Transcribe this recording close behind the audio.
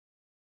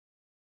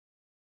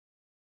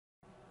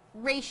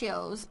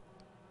ratios.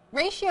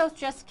 Ratios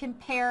just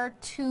compare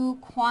two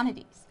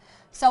quantities.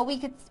 So we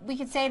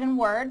could say it in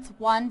words,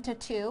 1 to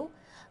 2.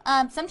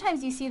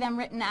 Sometimes you see them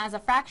written as a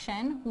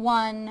fraction,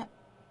 1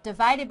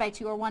 divided by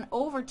 2 or 1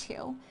 over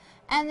 2.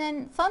 And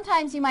then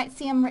sometimes you might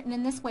see them written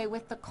in this way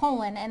with the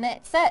colon, and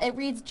it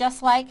reads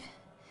just like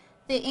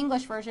the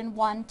English version,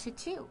 1 to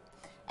 2.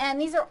 And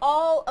these are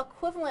all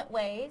equivalent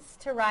ways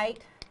to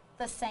write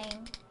the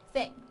same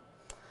thing.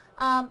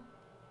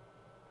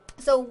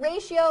 So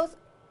ratios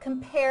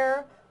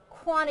compare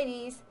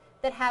quantities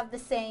that have the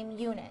same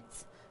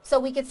units. So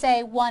we could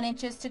say 1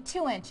 inches to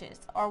 2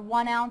 inches, or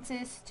 1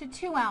 ounces to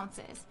 2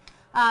 ounces.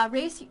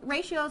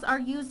 Ratios are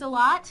used a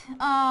lot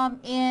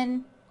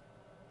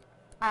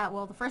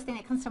well, the first thing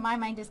that comes to my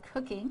mind is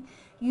cooking.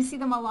 You see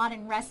them a lot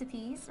in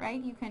recipes,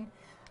 right? You can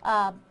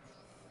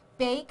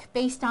bake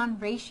based on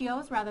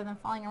ratios rather than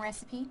following a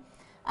recipe.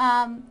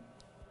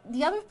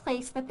 The other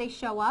place that they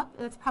show up,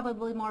 that's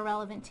probably more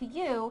relevant to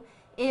you,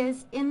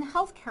 is in the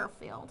healthcare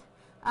field.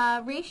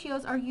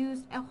 Ratios are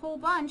used a whole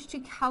bunch to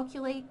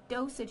calculate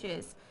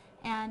dosages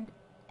and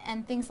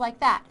things like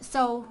that.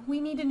 So we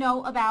need to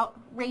know about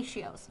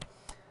ratios.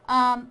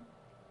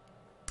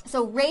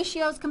 So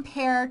ratios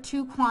compare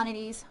two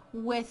quantities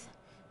with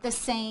the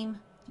same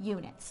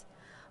units.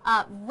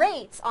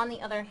 Rates, on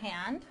the other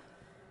hand,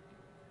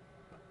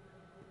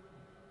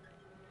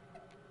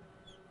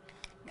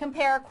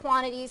 compare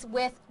quantities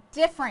with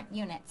different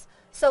units.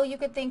 So you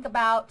could think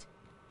about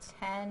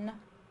 10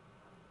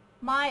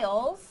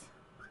 miles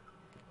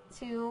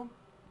to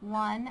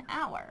 1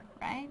 hour,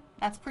 right?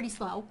 That's pretty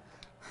slow.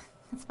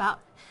 It's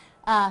about,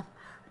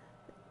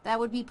 that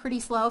would be pretty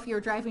slow if you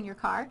were driving your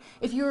car.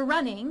 If you were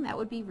running, that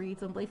would be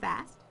reasonably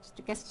fast.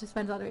 I guess it just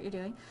depends on what you're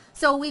doing.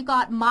 So we've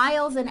got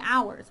miles and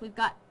hours. We've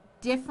got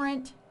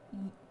different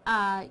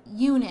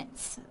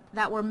units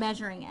that we're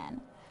measuring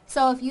in.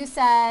 So if you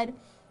said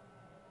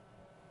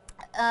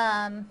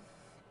 10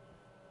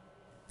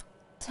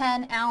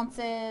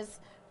 ounces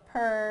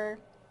per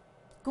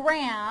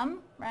gram,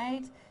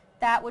 right,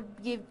 that would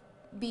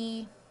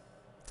be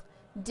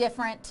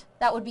different.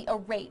 That would be a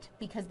rate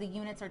because the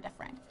units are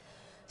different.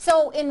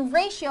 So in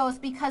ratios,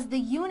 because the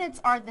units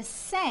are the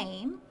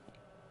same,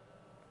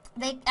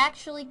 they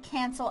actually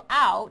cancel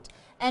out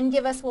and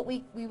give us what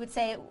we would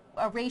say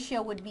a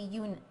ratio would be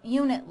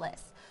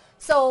unitless.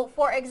 So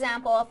for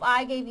example, if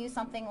I gave you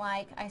something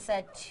like, I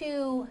said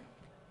 2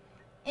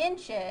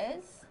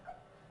 inches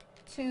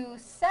to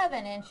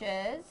 7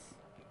 inches,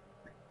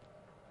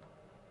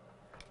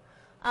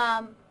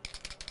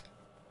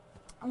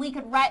 we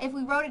could write, if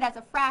we wrote it as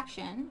a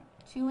fraction,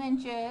 2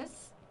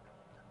 inches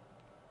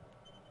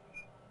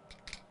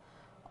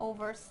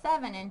over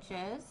 7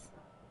 inches.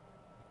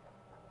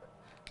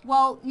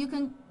 Well, you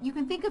can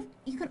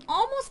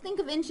almost think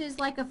of inches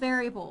like a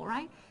variable,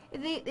 right?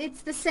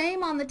 It's the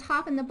same on the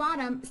top and the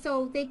bottom,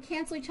 so they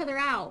cancel each other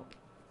out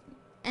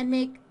and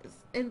make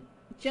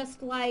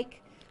just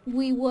like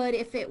we would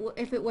if it were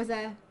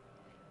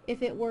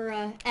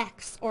a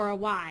x or a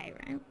y,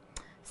 right?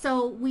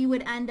 So we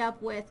would end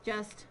up with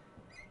just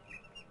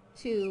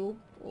 2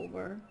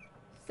 over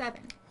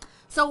 7.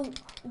 So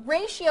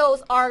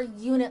ratios are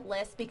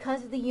unitless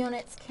because the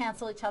units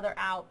cancel each other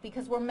out,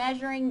 because we're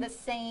measuring the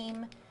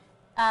same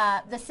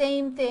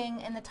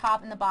thing in the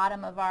top and the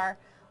bottom of our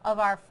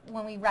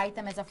when we write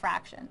them as a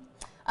fraction.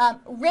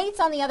 Rates,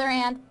 on the other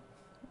hand,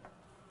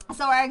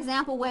 so our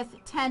example with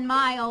 10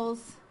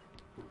 miles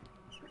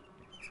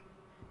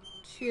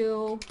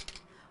to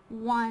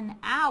 1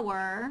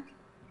 hour,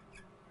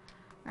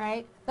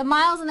 right? The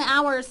miles and the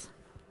hours,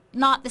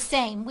 not the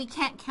same. We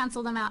can't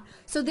cancel them out.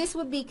 So this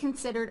would be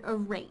considered a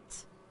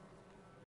rate.